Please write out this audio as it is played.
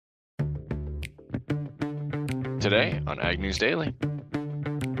Today on Ag News Daily.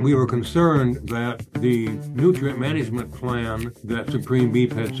 We were concerned that the nutrient management plan that Supreme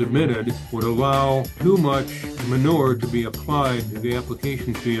Beef had submitted would allow too much manure to be applied to the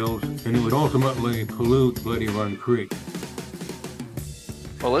application fields, and it would ultimately pollute Bloody Run Creek.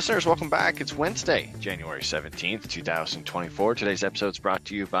 Well, listeners, welcome back. It's Wednesday, January 17th, 2024. Today's episode is brought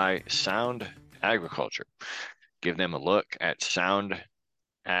to you by Sound Agriculture. Give them a look at soundag.com.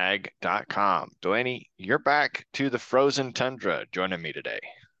 Delaney, you're back to the frozen tundra joining me today.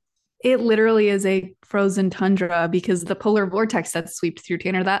 It literally is a frozen tundra because the polar vortex that sweeps through,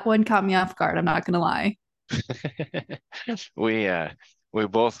 Tanner, that one caught me off guard. I'm not going to lie. We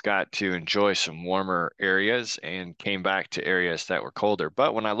both got to enjoy some warmer areas and came back to areas that were colder.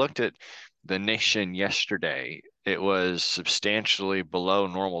 But when I looked at the nation yesterday, it was substantially below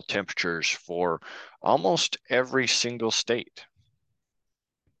normal temperatures for almost every single state.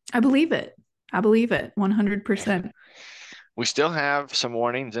 I believe it. 100%. We still have some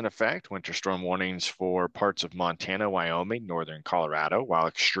warnings in effect, winter storm warnings for parts of Montana, Wyoming, northern Colorado, while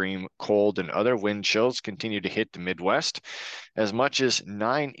extreme cold and other wind chills continue to hit the Midwest. As much as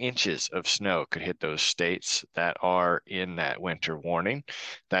 9 inches of snow could hit those states that are in that winter warning.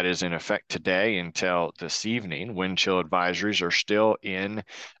 That is in effect today until this evening. Wind chill advisories are still in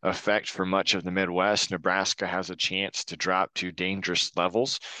effect for much of the Midwest. Nebraska has a chance to drop to dangerous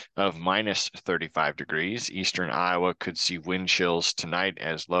levels of minus 35 degrees. Eastern Iowa could see wind chills tonight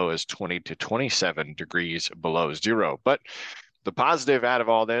as low as 20 to 27 degrees below zero. But the positive out of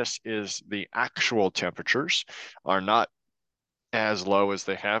all this is the actual temperatures are not as low as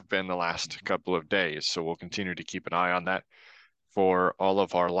they have been the last couple of days. So we'll continue to keep an eye on that for all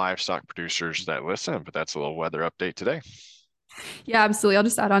of our livestock producers that listen. But that's a little weather update today. Yeah, absolutely. I'll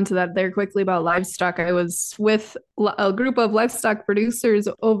just add on to that there quickly about livestock. I was with a group of livestock producers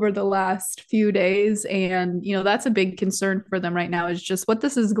over the last few days, and that's a big concern for them right now is just what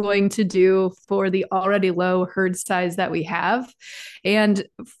this is going to do for the already low herd size that we have. And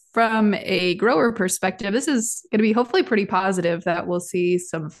from a grower perspective, this is going to be hopefully pretty positive that we'll see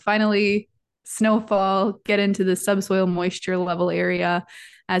some finally snowfall get into the subsoil moisture level area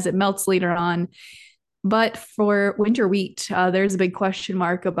as it melts later on. But for winter wheat, there's a big question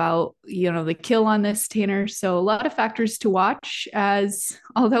mark about, the kill on this, Tanner. So a lot of factors to watch as,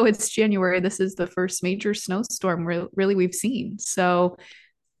 although it's January, this is the first major snowstorm really we've seen. So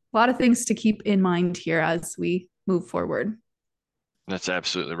a lot of things to keep in mind here as we move forward. That's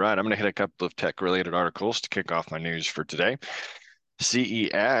absolutely right. I'm going to hit a couple of tech-related articles to kick off my news for today.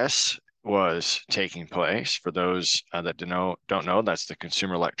 CES was taking place. For those that don't know, that's the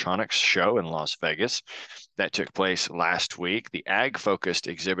Consumer Electronics Show in Las Vegas that took place last week. The ag-focused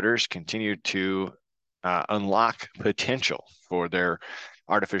exhibitors continued to unlock potential for their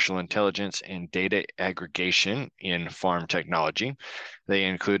artificial intelligence and data aggregation in farm technology. They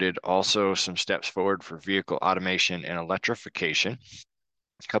included also some steps forward for vehicle automation and electrification.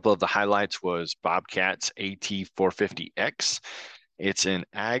 A couple of the highlights was Bobcat's AT450X. It's an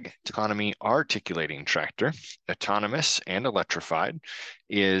ag autonomy articulating tractor, autonomous and electrified,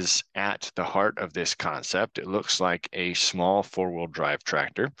 is at the heart of this concept. It looks like a small four-wheel drive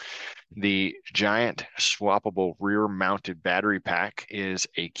tractor. The giant swappable rear-mounted battery pack is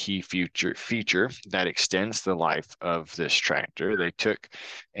a key feature that extends the life of this tractor. They took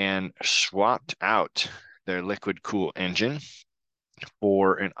and swapped out their liquid cool engine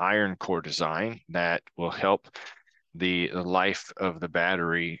for an iron core design that will help the life of the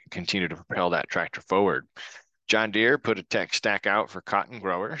battery continue to propel that tractor forward. John Deere put a tech stack out for cotton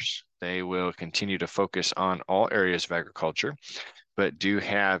growers. They will continue to focus on all areas of agriculture, but do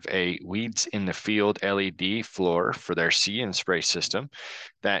have a weeds in the field LED floor for their see and spray system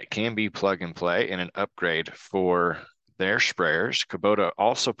that can be plug and play and an upgrade for their sprayers. Kubota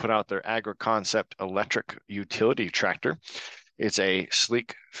also put out their AgriConcept electric utility tractor. It's a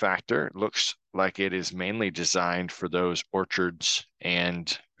sleek factor. It looks like it is mainly designed for those orchards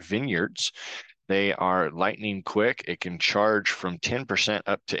and vineyards. They are lightning quick. It can charge from 10%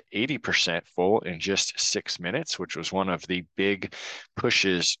 up to 80% full in just 6 minutes, which was one of the big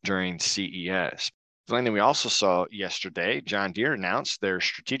pushes during CES. Something we also saw yesterday, John Deere announced their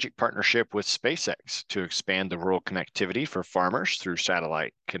strategic partnership with SpaceX to expand the rural connectivity for farmers through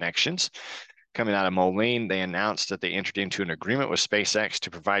satellite connections. Coming out of Moline, they announced that they entered into an agreement with SpaceX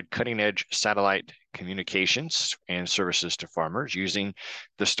to provide cutting-edge satellite communications and services to farmers using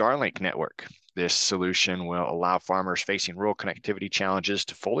the Starlink network. This solution will allow farmers facing rural connectivity challenges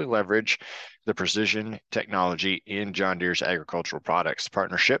to fully leverage the precision technology in John Deere's agricultural products.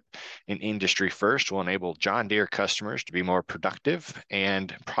 Partnership, an industry first, will enable John Deere customers to be more productive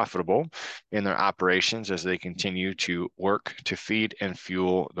and profitable in their operations as they continue to work to feed and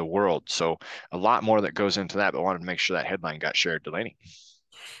fuel the world. So a lot more that goes into that, but I wanted to make sure that headline got shared. Delaney.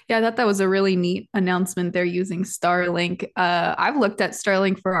 Yeah, I thought that was a really neat announcement. They're using Starlink. I've looked at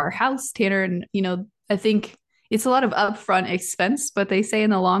Starlink for our house, Tanner, and I think it's a lot of upfront expense, but they say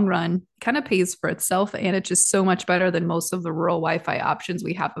in the long run, it kind of pays for itself, and it's just so much better than most of the rural Wi-Fi options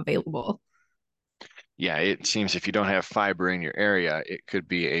we have available. Yeah, it seems if you don't have fiber in your area, it could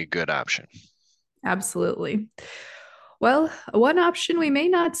be a good option. Absolutely. Well, one option we may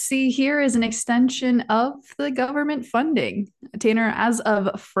not see here is an extension of the government funding. Tanner, as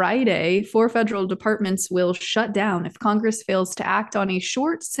of Friday, four federal departments will shut down if Congress fails to act on a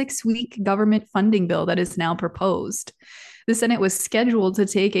short 6-week government funding bill that is now proposed. The Senate was scheduled to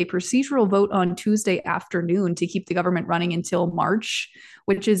take a procedural vote on Tuesday afternoon to keep the government running until March,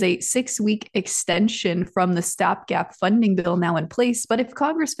 which is a 6-week extension from the stopgap funding bill now in place. But if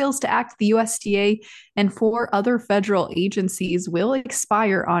Congress fails to act, the USDA and four other federal agencies will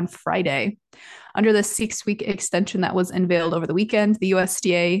expire on Friday. Under the 6-week extension that was unveiled over the weekend, the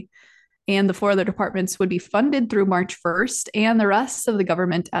USDA and the four other departments would be funded through March 1st, and the rest of the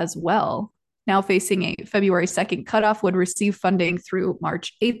government as well. Now facing a February 2nd cutoff, would receive funding through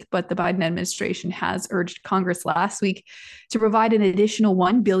March 8th, but the Biden administration has urged Congress last week to provide an additional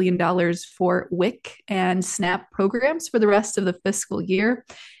 $1 billion for WIC and SNAP programs for the rest of the fiscal year.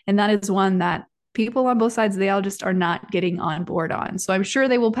 And that is one that people on both sides of the aisle just are not getting on board on. So I'm sure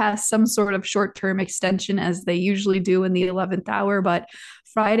they will pass some sort of short-term extension as they usually do in the 11th hour, but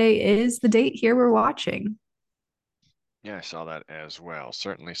Friday is the date here we're watching. Yeah, I saw that as well.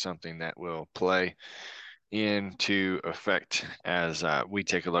 Certainly something that will play into effect as we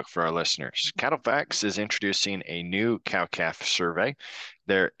take a look for our listeners. CattleFax is introducing a new cow-calf survey.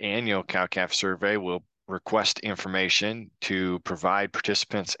 Their annual cow-calf survey will request information to provide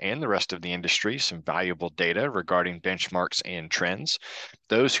participants and the rest of the industry some valuable data regarding benchmarks and trends.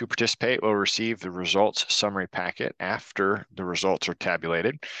 Those who participate will receive the results summary packet after the results are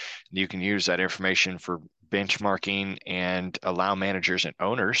tabulated. You can use that information for benchmarking and allow managers and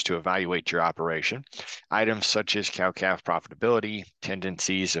owners to evaluate your operation. Items such as cow-calf profitability,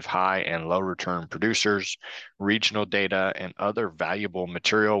 tendencies of high and low return producers, regional data, and other valuable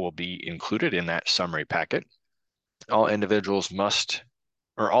material will be included in that summary packet. All individuals' results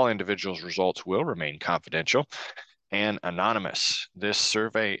will remain confidential and anonymous. This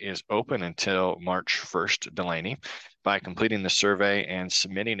survey is open until March 1st, Delaney. By completing the survey and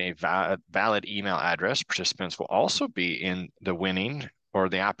submitting a valid email address, participants will also be in the winning or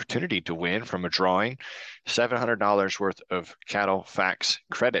the opportunity to win from a drawing $700 worth of CattleFax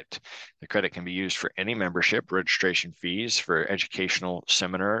credit. The credit can be used for any membership, registration fees for educational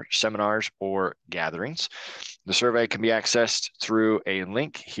seminars or gatherings. The survey can be accessed through a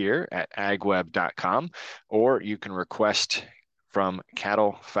link here at agweb.com, or you can request from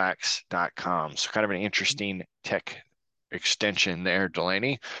cattlefax.com. So kind of an interesting tech extension there,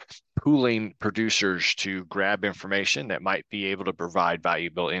 Delaney, pooling producers to grab information that might be able to provide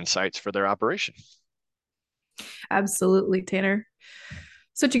valuable insights for their operation. Absolutely, Tanner.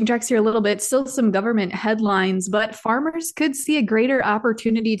 Switching tracks here a little bit, still some government headlines, but farmers could see a greater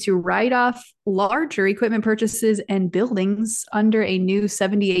opportunity to write off larger equipment purchases and buildings under a new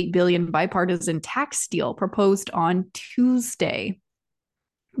 $78 billion bipartisan tax deal proposed on Tuesday.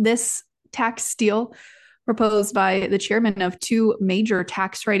 This tax deal, proposed by the chairman of two major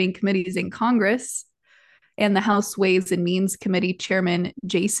tax writing committees in Congress and the House Ways and Means Committee Chairman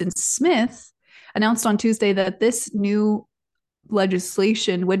Jason Smith, announced on Tuesday that this new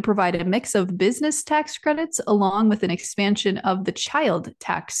legislation would provide a mix of business tax credits along with an expansion of the child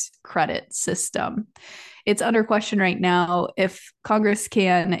tax credit system. It's under question right now if Congress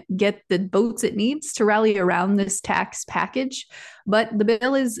can get the votes it needs to rally around this tax package. But the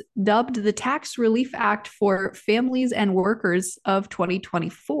bill is dubbed the Tax Relief Act for Families and Workers of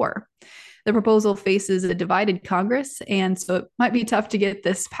 2024. The proposal faces a divided Congress, and so it might be tough to get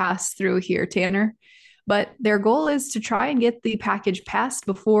this passed through here, Tanner. But their goal is to try and get the package passed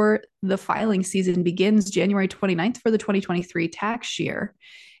before the filing season begins January 29th for the 2023 tax year.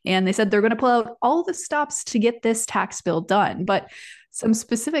 And they said they're going to pull out all the stops to get this tax bill done. But some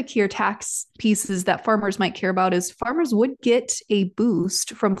specific here tax pieces that farmers might care about is farmers would get a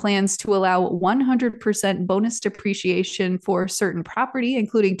boost from plans to allow 100% bonus depreciation for certain property,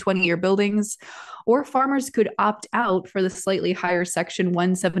 including 20-year buildings, or farmers could opt out for the slightly higher Section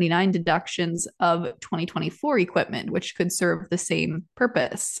 179 deductions of 2024 equipment, which could serve the same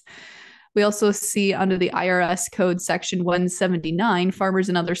purpose. We also see under the IRS code section 179, farmers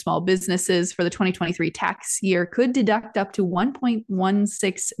and other small businesses for the 2023 tax year could deduct up to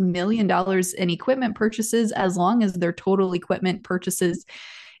 $1.16 million in equipment purchases as long as their total equipment purchases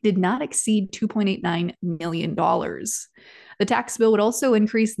did not exceed $2.89 million. The tax bill would also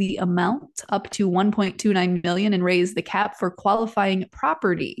increase the amount up to $1.29 million and raise the cap for qualifying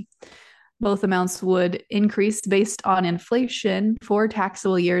property. Both amounts would increase based on inflation for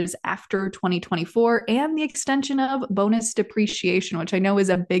taxable years after 2024 and the extension of bonus depreciation, which I know is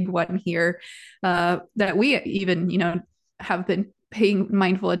a big one here that we even, have been paying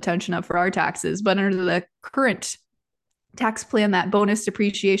mindful attention of for our taxes. But under the current tax plan, that bonus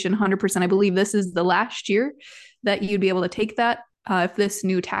depreciation 100%, I believe this is the last year that you'd be able to take that if this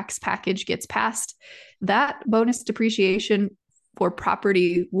new tax package gets passed. That bonus depreciation for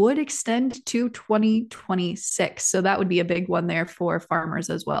property would extend to 2026. So that would be a big one there for farmers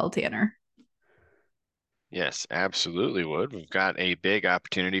as well, Tanner. Yes, absolutely would. We've got a big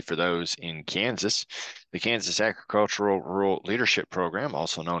opportunity for those in Kansas. The Kansas Agricultural Rural Leadership Program,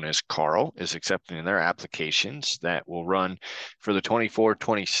 also known as CARL, is accepting their applications that will run for the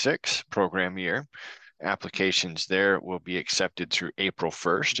 24-26 program year. Applications there will be accepted through April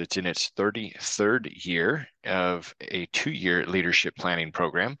 1st. It's in its 33rd year of a 2-year leadership planning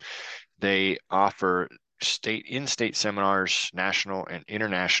program. They offer in-state seminars, national and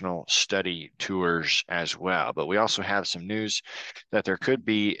international study tours as well. But we also have some news that there could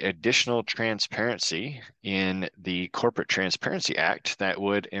be additional transparency in the Corporate Transparency Act that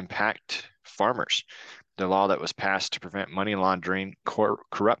would impact farmers. The law that was passed to prevent money laundering,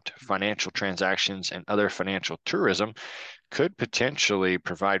 corrupt financial transactions, and other financial tourism could potentially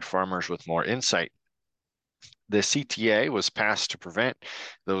provide farmers with more insight. The CTA was passed to prevent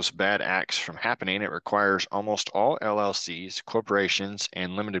those bad acts from happening. It requires almost all LLCs, corporations,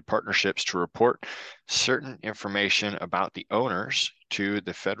 and limited partnerships to report certain information about the owners to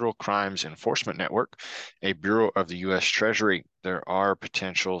the Federal Crimes Enforcement Network, a bureau of the U.S. Treasury. There are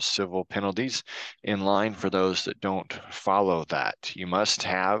potential civil penalties in line for those that don't follow that. You must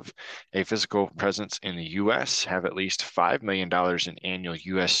have a physical presence in the U.S., have at least $5 million in annual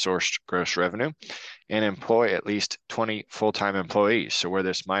U.S. sourced gross revenue, and employ at least 20 full-time employees. So where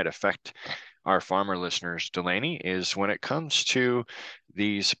this might affect our farmer listeners, Delaney, is when it comes to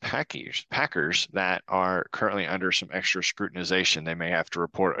these packers that are currently under some extra scrutinization. They may have to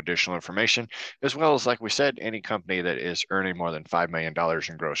report additional information, as well as, like we said, any company that is earning more than $5 million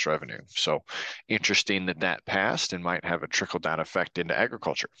in gross revenue. So interesting that passed and might have a trickle-down effect into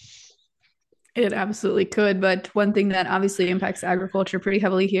agriculture. It absolutely could. But one thing that obviously impacts agriculture pretty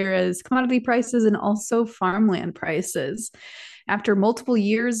heavily here is commodity prices and also farmland prices. After multiple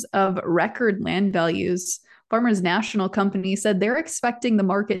years of record land values, Farmers National Company said they're expecting the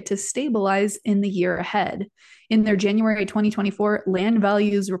market to stabilize in the year ahead. In their January 2024 land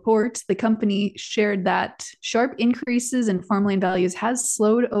values report, the company shared that sharp increases in farmland values has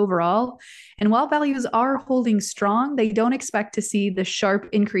slowed overall. And while values are holding strong, they don't expect to see the sharp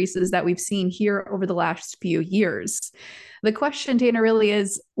increases that we've seen here over the last few years. The question, Dana, really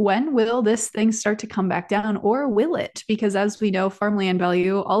is, when will this thing start to come back down, or will it? Because as we know, farmland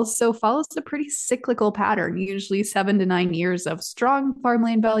value also follows a pretty cyclical pattern, usually 7 to 9 years of strong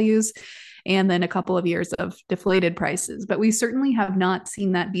farmland values and then a couple of years of deflated prices. But we certainly have not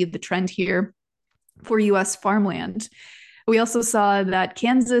seen that be the trend here for U.S. farmland. We also saw that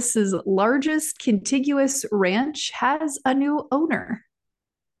Kansas's largest contiguous ranch has a new owner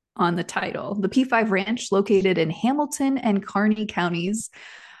on the title. The P5 Ranch, located in Hamilton and Kearney counties,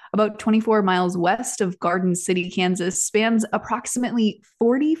 about 24 miles west of Garden City, Kansas, spans approximately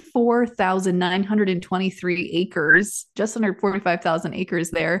 44,923 acres, just under 45,000 acres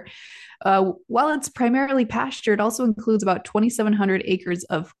there. While it's primarily pasture, it also includes about 2,700 acres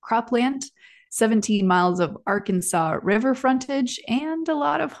of cropland, 17 miles of Arkansas river frontage, and a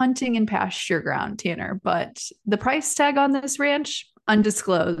lot of hunting and pasture ground, Tanner. But the price tag on this ranch,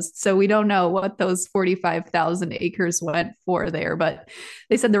 undisclosed. So we don't know what those 45,000 acres went for there, but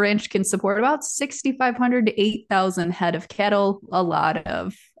they said the ranch can support about 6,500 to 8,000 head of cattle, a lot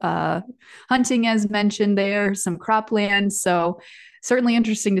of hunting as mentioned there, some cropland. So certainly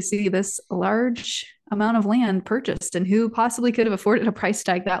interesting to see this large amount of land purchased and who possibly could have afforded a price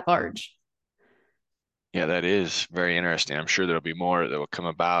tag that large. Yeah, that is very interesting. I'm sure there'll be more that will come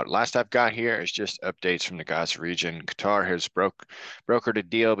about. Last I've got here is just updates from the Gaza region. Qatar has brokered a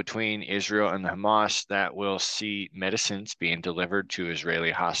deal between Israel and the Hamas that will see medicines being delivered to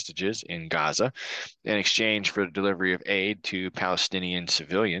Israeli hostages in Gaza in exchange for the delivery of aid to Palestinian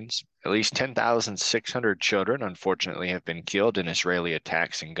civilians. At least 10,600 children, unfortunately, have been killed in Israeli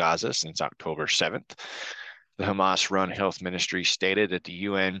attacks in Gaza since October 7th. The Hamas-run health ministry stated that the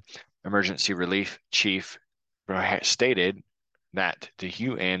UN emergency relief chief stated that the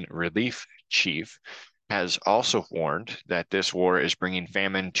UN relief chief has also warned that this war is bringing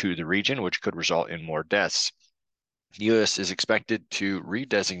famine to the region, which could result in more deaths. The U.S. is expected to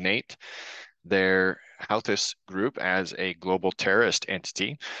redesignate their Houthis group as a global terrorist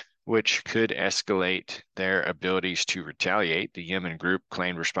entity, which could escalate their abilities to retaliate. The Yemen group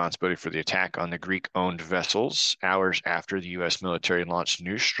claimed responsibility for the attack on the Greek-owned vessels hours after the U.S. military launched a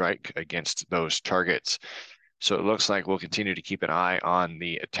new strike against those targets. So it looks like we'll continue to keep an eye on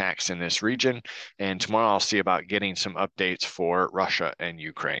the attacks in this region. And tomorrow I'll see about getting some updates for Russia and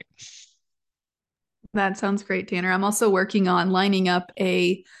Ukraine. That sounds great, Tanner. I'm also working on lining up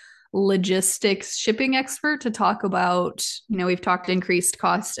a logistics shipping expert to talk about, we've talked increased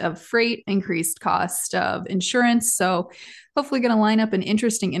cost of freight, increased cost of insurance. So hopefully going to line up an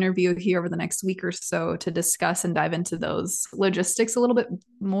interesting interview here over the next week or so to discuss and dive into those logistics a little bit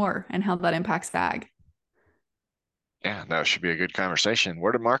more and how that impacts ag. Yeah, that should be a good conversation.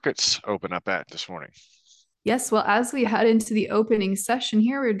 Where did markets open up at this morning? Yes, well, as we head into the opening session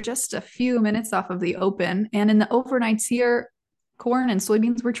here, we're just a few minutes off of the open. And in the overnights here, corn and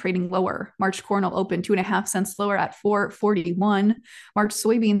soybeans were trading lower. March corn will open 2.5 cents lower at 4.41. March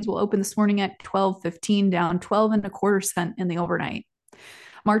soybeans will open this morning at 12.15, down 12.25 cents in the overnight.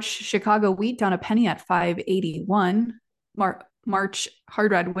 March Chicago wheat down a penny at 5.81. March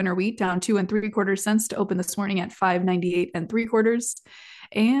hard red winter wheat down 2.75 cents to open this morning at 5.98 3/4.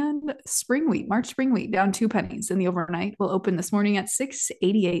 And March spring wheat down 2 pennies in the overnight will open this morning at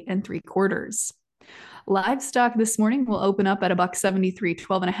 6.88 3/4. Livestock this morning will open up at $1.73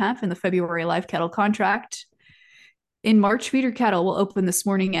 12.5 in the February live cattle contract. In March, feeder cattle will open this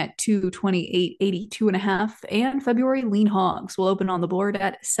morning at 228.82.5, and February lean hogs will open on the board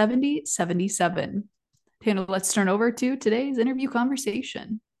at 70.77. Tanner, let's turn over to today's interview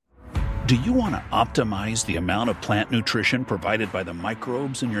conversation. Do you want to optimize the amount of plant nutrition provided by the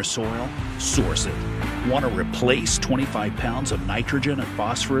microbes in your soil? Source it. Want to replace 25 pounds of nitrogen and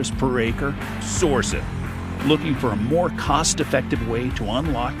phosphorus per acre? Source it. Looking for a more cost-effective way to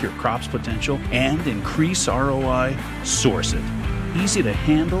unlock your crop's potential and increase ROI? Source it. Easy to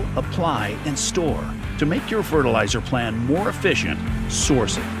handle, apply, and store. To make your fertilizer plan more efficient,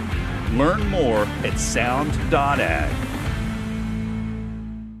 Source it. Learn more at sound.ag.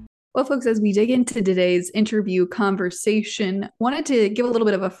 Well, folks, as we dig into today's interview conversation, wanted to give a little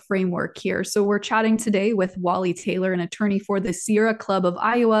bit of a framework here. So we're chatting today with Wally Taylor, an attorney for the Sierra Club of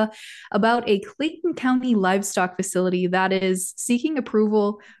Iowa, about a Clayton County livestock facility that is seeking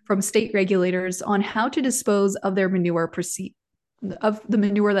approval from state regulators on how to dispose of their manure of the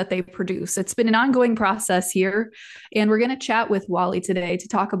manure that they produce. It's been an ongoing process here, and we're going to chat with Wally today to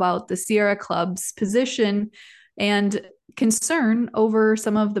talk about the Sierra Club's position and concern over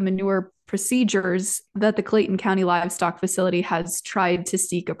some of the manure procedures that the Clayton County Livestock Facility has tried to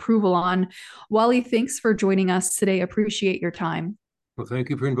seek approval on. Wally, thanks for joining us today. Appreciate your time. Well, thank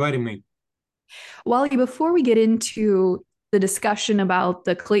you for inviting me. Wally, before we get into the discussion about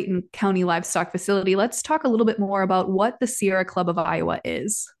the Clayton County Livestock Facility, let's talk a little bit more about what the Sierra Club of Iowa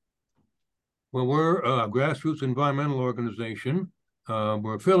is. Well, we're a grassroots environmental organization.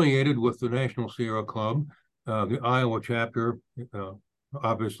 We're affiliated with the National Sierra Club. The Iowa chapter,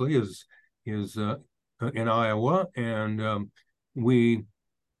 obviously, is in Iowa, and we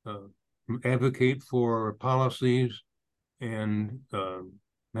advocate for policies and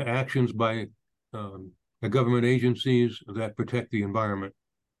actions by the government agencies that protect the environment.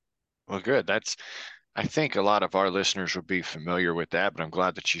 Well, good. I think a lot of our listeners would be familiar with that, but I'm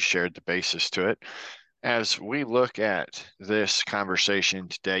glad that you shared the basis to it. As we look at this conversation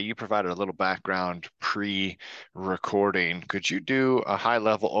today, you provided a little background pre-recording. Could you do a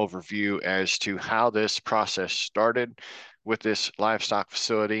high-level overview as to how this process started with this livestock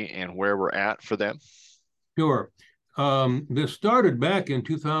facility and where we're at for them? Sure. This started back in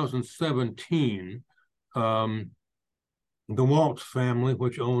 2017. The Waltz family,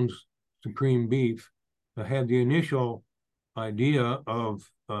 which owns Supreme Beef, had the initial idea of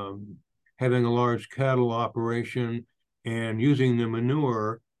having a large cattle operation and using the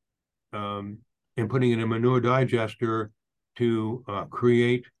manure and putting in a manure digester to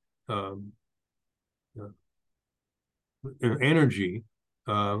create energy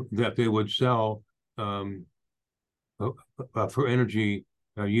that they would sell for energy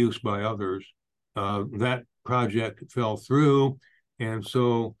use by others. That project fell through, and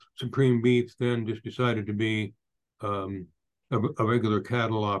so Supreme Beef then just decided to be a regular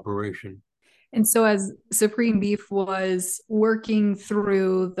cattle operation. And so, as Supreme Beef was working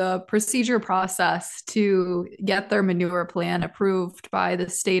through the procedure process to get their manure plan approved by the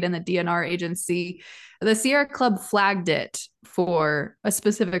state and the DNR agency, the Sierra Club flagged it for a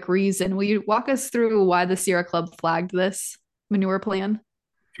specific reason. Will you walk us through why the Sierra Club flagged this manure plan?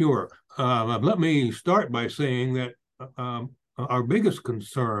 Sure. Let me start by saying that our biggest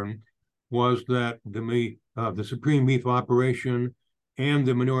concern was that the Supreme Beef operation and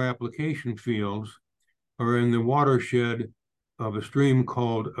the manure application fields are in the watershed of a stream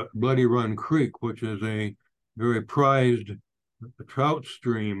called Bloody Run Creek, which is a very prized trout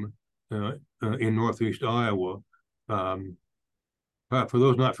stream in northeast Iowa. For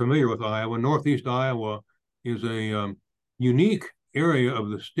those not familiar with Iowa, northeast Iowa is a unique area of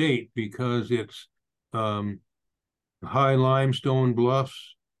the state because it's high limestone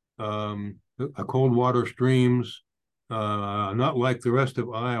bluffs, cold water streams, not like the rest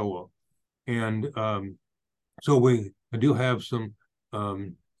of Iowa. And so we do have some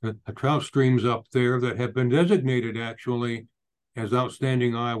trout streams up there that have been designated actually as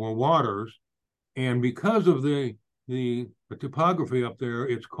outstanding Iowa waters. And because of the topography up there,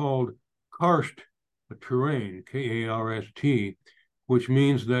 it's called karst terrain, K-A-R-S-T, which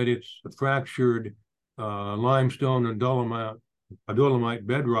means that it's a fractured limestone and dolomite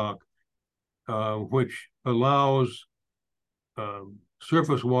bedrock, which allows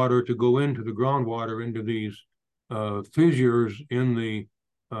surface water to go into the groundwater, into these fissures in the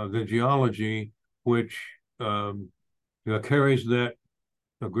geology, which carries that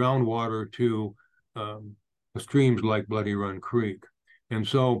groundwater to streams like Bloody Run Creek. And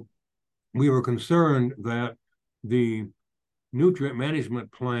so we were concerned that the nutrient management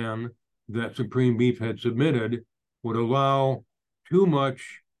plan that Supreme Beef had submitted would allow too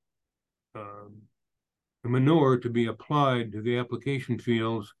much manure to be applied to the application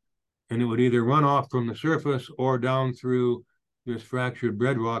fields, and it would either run off from the surface or down through this fractured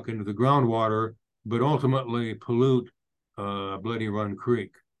bedrock into the groundwater, but ultimately pollute Bloody Run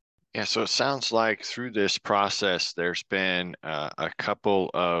Creek. Yeah, so it sounds like through this process, there's been a couple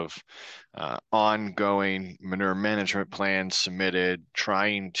of ongoing manure management plans submitted,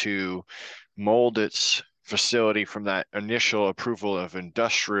 trying to mold its facility from that initial approval of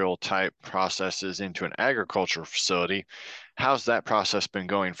industrial type processes into an agricultural facility. How's that process been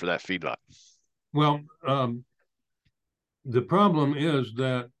going for that feedlot? Well, the problem is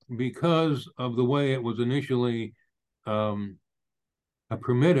that because of the way it was initially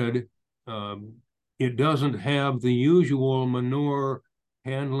permitted, it doesn't have the usual manure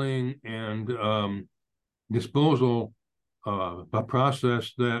handling and disposal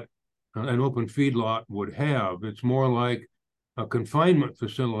process that an open feedlot would have. It's more like a confinement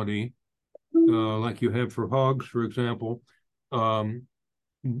facility, like you have for hogs, for example,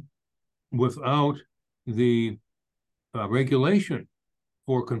 without the regulation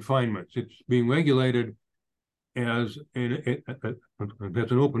for confinements. It's being regulated as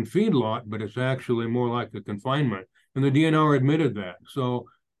that's an open feedlot, but it's actually more like a confinement. And the DNR admitted that. So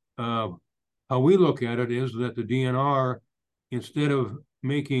how we look at it is that the DNR, instead of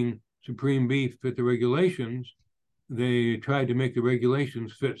making Supreme Beef fit the regulations, they tried to make the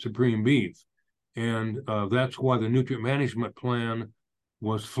regulations fit Supreme Beef. And that's why the nutrient management plan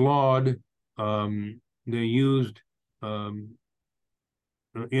was flawed. They used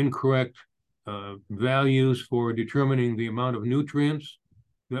incorrect values for determining the amount of nutrients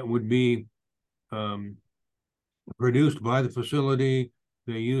that would be produced by the facility.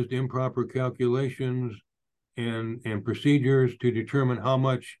 They used improper calculations and procedures to determine how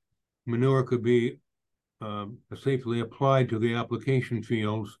much manure could be safely applied to the application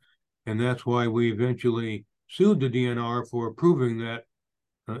fields. And that's why we eventually sued the DNR for approving that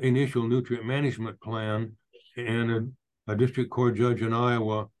initial nutrient management plan. And a district court judge in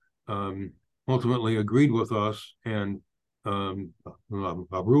Iowa ultimately agreed with us and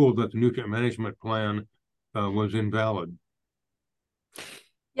ruled that the nutrient management plan was invalid.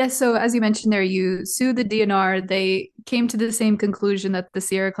 Yes, so as you mentioned there, you sued the DNR. They came to the same conclusion that the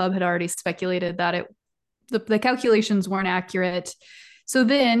Sierra Club had already speculated, that the calculations weren't accurate. So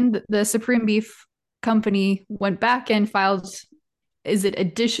then the Supreme Beef Company went back and filed, is it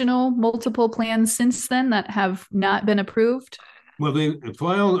additional multiple plans since then that have not been approved? Well, they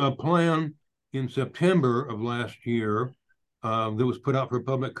filed a plan in September of last year, that was put out for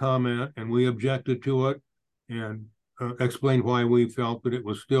public comment, and we objected to it and explained why we felt that it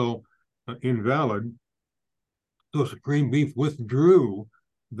was still invalid. So Supreme Beef withdrew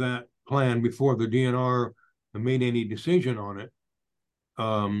that plan before the DNR made any decision on it.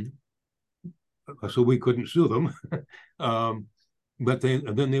 So we couldn't sue them. But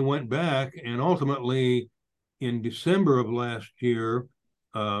then they went back, and ultimately in December of last year,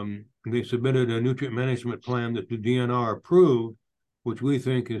 they submitted a nutrient management plan that the DNR approved, which we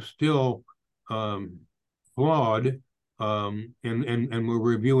think is still flawed, and we're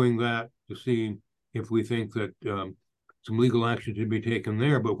reviewing that to see if we think that some legal action should be taken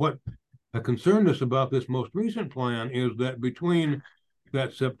there. But what concerned us about this most recent plan is that between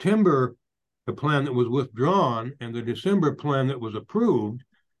that September the plan that was withdrawn and the December plan that was approved,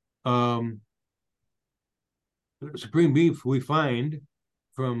 Supreme Beef, we find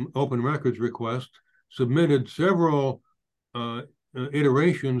from open records request, submitted several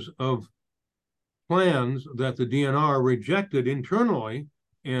iterations of plans that the DNR rejected internally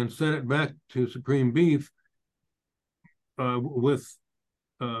and sent it back to Supreme Beef with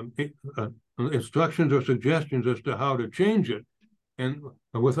instructions or suggestions as to how to change it, and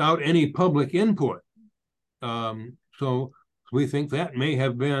without any public input. So we think that may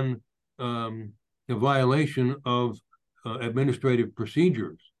have been a violation of administrative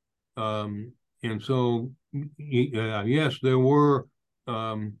procedures. And so, yes, there were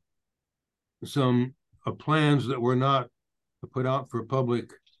some plans that were not put out for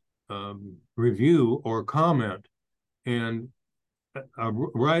public review or comment. And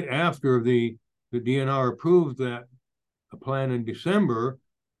right after the DNR approved that plan in December,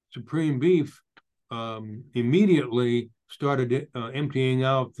 Supreme Beef immediately started emptying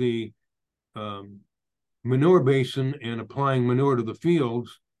out the manure basin and applying manure to the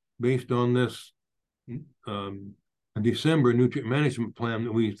fields based on this December nutrient management plan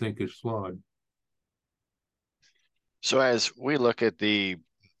that we think is flawed. So as we look at the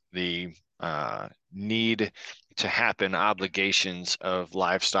need to happen obligations of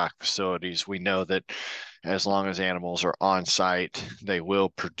livestock facilities, we know that as long as animals are on site, they will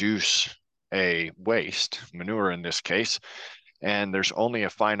produce a waste, manure in this case, and there's only a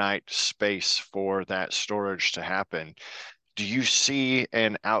finite space for that storage to happen. Do you see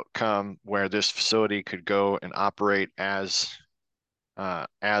an outcome where this facility could go and operate as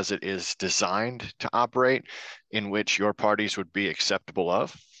it is designed to operate, in which your parties would be acceptable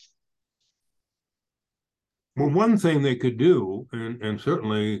of? Well, one thing they could do, and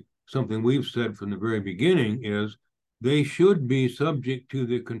certainly something we've said from the very beginning, is they should be subject to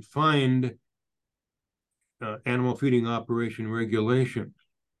the confined animal feeding operation regulations,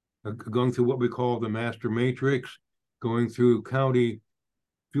 going through what we call the master matrix, going through county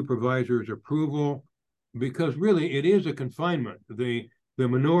supervisor's approval, because really it is a confinement. The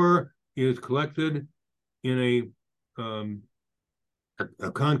manure is collected in a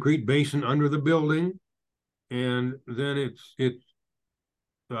concrete basin under the building, and then it's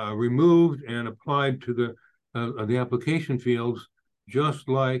removed and applied to the application fields, just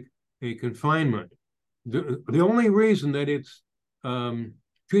like a confinement. The only reason that it's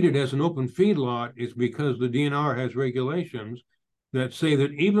treated as an open feedlot is because the DNR has regulations that say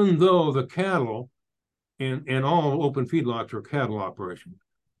that even though the cattle, and all open feedlots are cattle operations,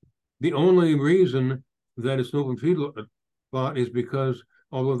 the only reason that it's an open feedlot is because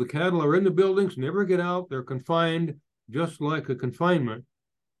although the cattle are in the buildings, never get out, they're confined just like a confinement.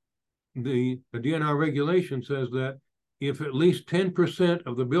 The DNR regulation says that if at least 10%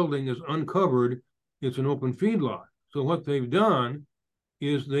 of the building is uncovered, it's an open feedlot. So what they've done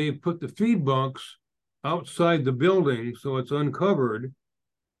is they've put the feed bunks outside the building so it's uncovered,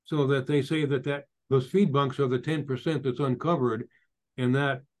 so that they say that those feed bunks are the 10% that's uncovered, and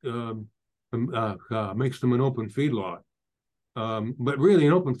that makes them an open feedlot. But really,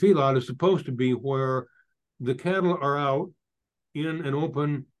 an open feedlot is supposed to be where the cattle are out in an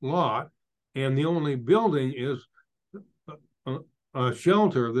open lot, and the only building is a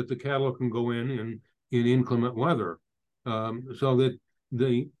shelter that the cattle can go in inclement weather. So that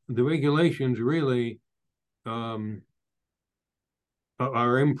the regulations really are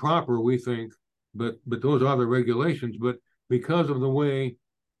improper, we think, but those are the regulations. But because of the way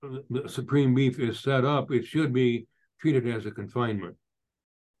the Supreme Beef is set up, it should be treated as a confinement.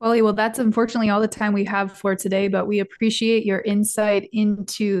 Wally, well, that's unfortunately all the time we have for today, but we appreciate your insight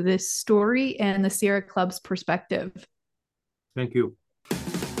into this story and the Sierra Club's perspective. Thank you.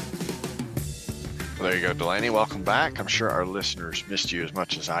 Well, there you go, Delaney. Welcome back. I'm sure our listeners missed you as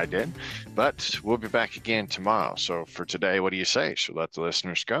much as I did, but we'll be back again tomorrow. So for today, what do you say? Should we let the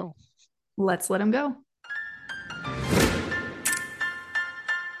listeners go? Let's let them go.